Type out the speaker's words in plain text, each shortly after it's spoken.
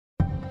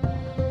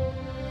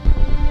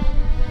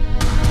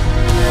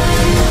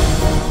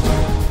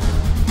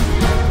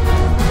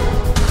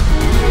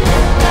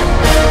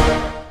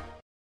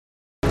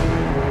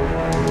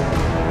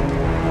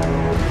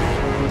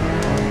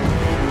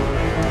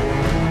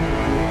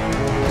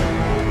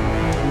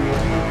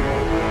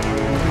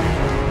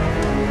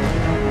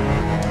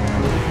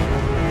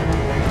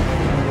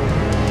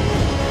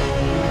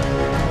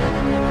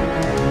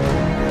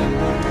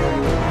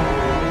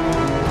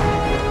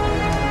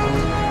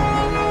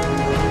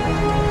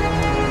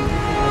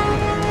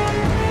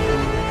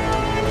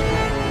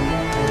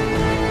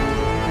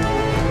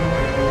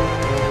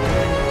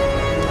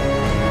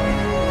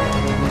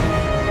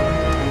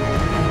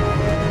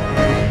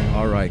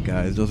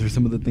guys, those are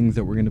some of the things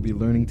that we're going to be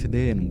learning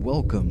today, and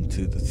welcome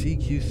to the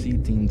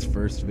CQC team's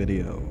first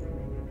video.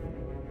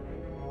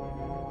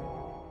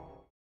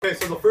 Okay,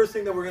 so the first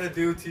thing that we're going to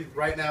do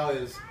right now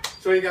is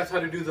show you guys how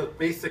to do the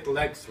basic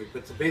leg sweep.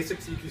 It's a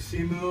basic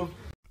CQC move.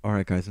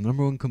 Alright guys, the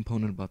number one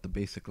component about the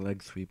basic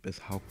leg sweep is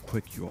how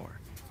quick you are.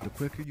 The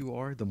quicker you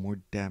are, the more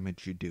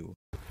damage you do.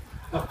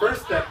 The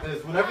first step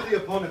is whenever the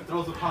opponent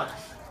throws a punch,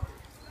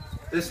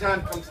 this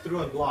hand comes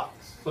through and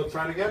blocks. So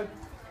try it again.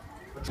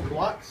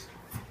 Blocks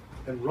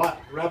and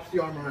wraps the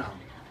arm around.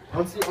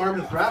 Once the arm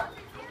is wrapped,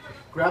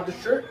 grab the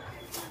shirt,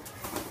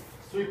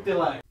 sweep the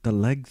leg. The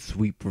leg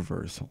sweep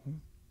reversal.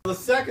 The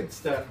second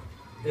step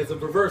is a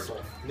reversal.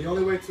 The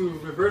only way to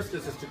reverse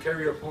this is to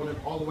carry your opponent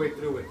all the way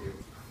through with you.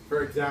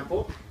 For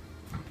example,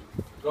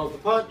 throws the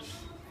punch,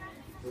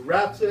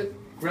 wraps it,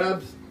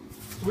 grabs,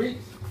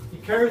 sweeps, he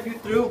carries you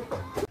through.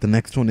 The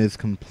next one is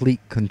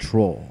complete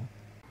control.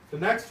 The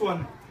next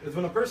one is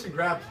when a person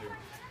grabs you.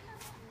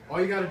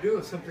 All you got to do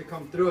is simply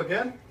come through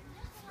again,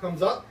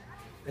 comes up,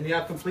 and you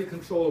have complete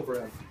control over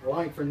him,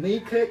 allowing for knee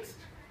kicks,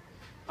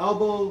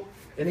 elbow,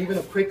 and even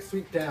a quick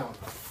sweep down.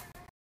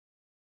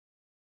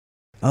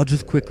 I'll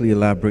just quickly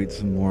elaborate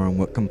some more on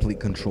what complete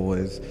control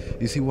is.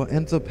 You see, what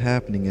ends up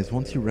happening is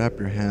once you wrap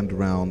your hand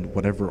around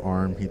whatever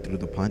arm he threw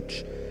the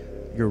punch,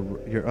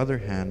 your other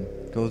hand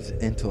goes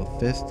into a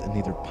fist and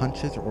either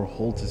punches or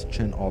holds his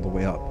chin all the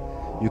way up.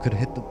 You could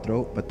hit the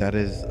throat, but that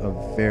is a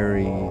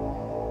very,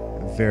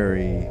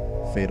 very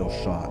fatal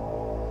shot.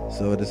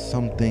 So it is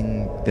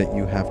something that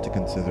you have to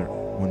consider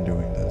when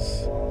doing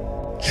this.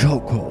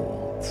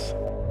 Chokeholds.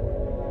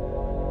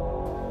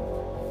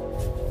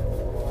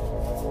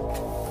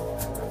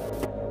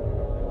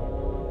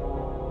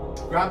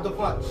 Grab the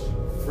punch,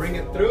 bring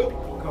it through,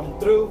 come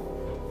through.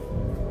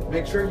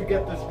 Make sure you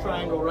get this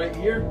triangle right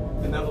here,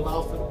 and that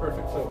allows for the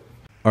perfect choke.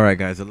 Alright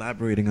guys,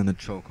 elaborating on the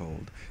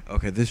chokehold.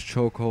 Okay, this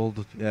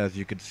chokehold, as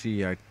you could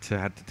see, I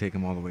had to take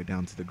him all the way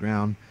down to the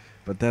ground,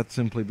 but that's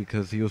simply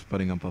because he was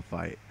putting up a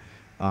fight.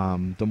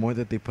 The more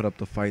that they put up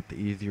the fight, the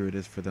easier it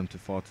is for them to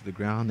fall to the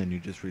ground, and you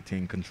just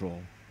retain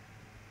control.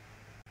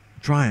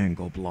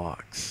 Triangle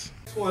blocks.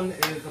 This one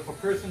is if a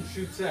person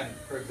shoots in,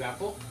 for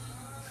example,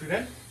 shoot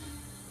in.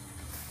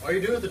 All you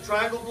do is the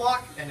triangle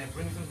block, and it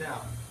brings them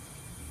down.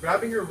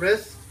 Grabbing your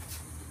wrist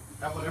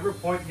at whatever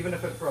point, even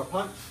if it's for a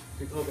punch,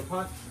 you throw the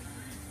punch,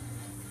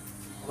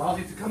 allows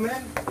you to come in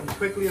and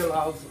quickly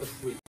allows a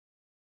sweep.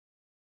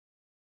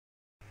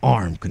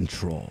 Arm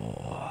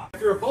control.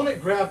 If your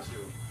opponent grabs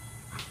you,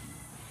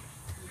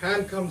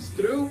 hand comes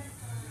through,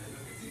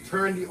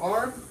 turn the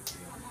arm,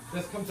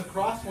 this comes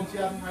across once you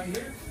have him right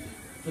here.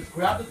 Just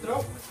grab the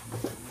throat,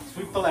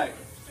 sweep the leg.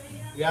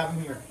 You have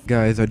him here.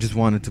 Guys, I just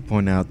wanted to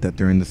point out that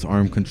during this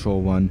arm control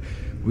one,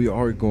 we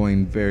are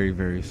going very,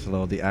 very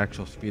slow. The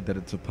actual speed that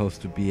it's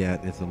supposed to be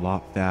at is a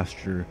lot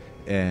faster,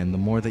 and the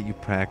more that you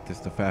practice,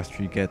 the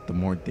faster you get, the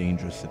more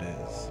dangerous it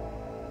is.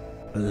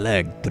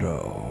 Leg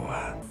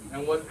throw.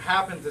 And what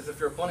happens is if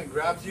your opponent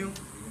grabs you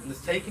and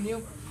is taking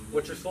you,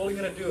 what you're slowly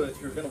going to do is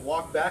you're going to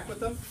walk back with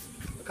them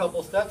a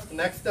couple steps. The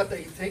next step that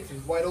he takes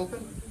is wide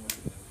open.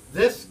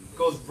 This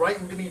goes right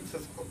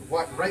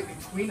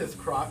between his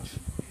crotch.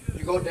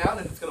 You go down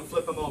and it's going to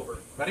flip him over.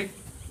 Ready?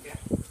 Yeah.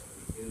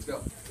 Let's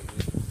go.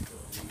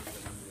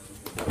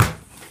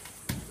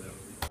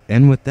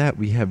 And with that,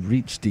 we have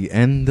reached the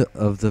end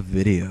of the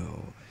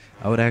video.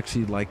 I would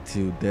actually like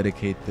to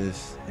dedicate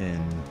this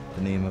in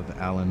the name of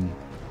Alan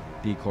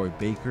Decoy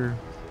Baker,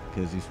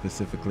 because he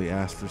specifically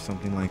asked for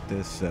something like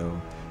this.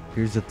 So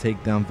here's a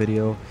takedown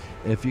video.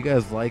 If you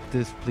guys like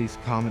this, please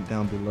comment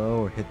down below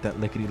or hit that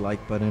lickety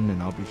like button,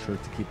 and I'll be sure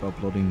to keep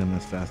uploading them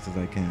as fast as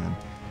I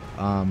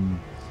can.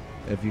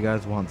 If you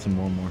guys want some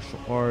more martial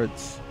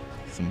arts,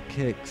 some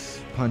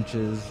kicks,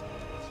 punches,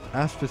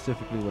 ask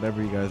specifically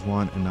whatever you guys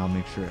want, and I'll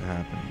make sure it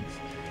happens.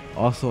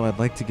 Also, I'd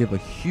like to give a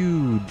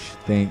huge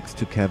thanks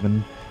to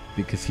Kevin,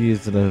 because he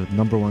is the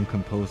 #1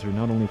 composer,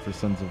 not only for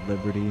Sons of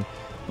Liberty,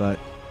 but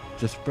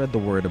just spread the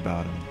word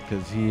about him,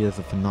 because he is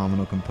a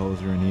phenomenal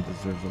composer and he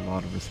deserves a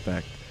lot of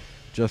respect,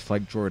 just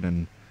like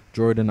Jordan.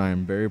 Jordan, I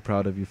am very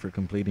proud of you for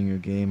completing your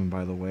game, and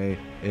by the way,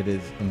 it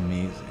is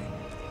amazing.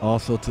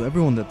 Also, to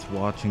everyone that's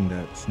watching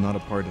that's not a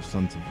part of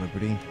Sons of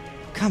Liberty,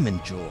 come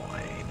and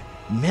join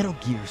Metal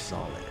Gear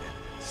Solid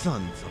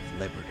Sons of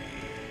Liberty,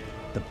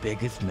 the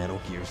biggest Metal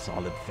Gear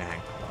Solid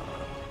fan club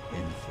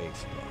in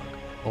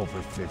Facebook.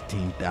 Over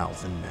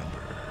 15,000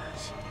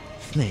 members.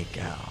 Snake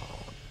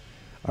out.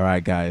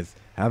 Alright guys,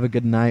 have a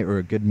good night or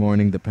a good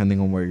morning depending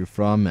on where you're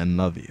from, and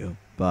love you.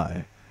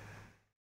 Bye.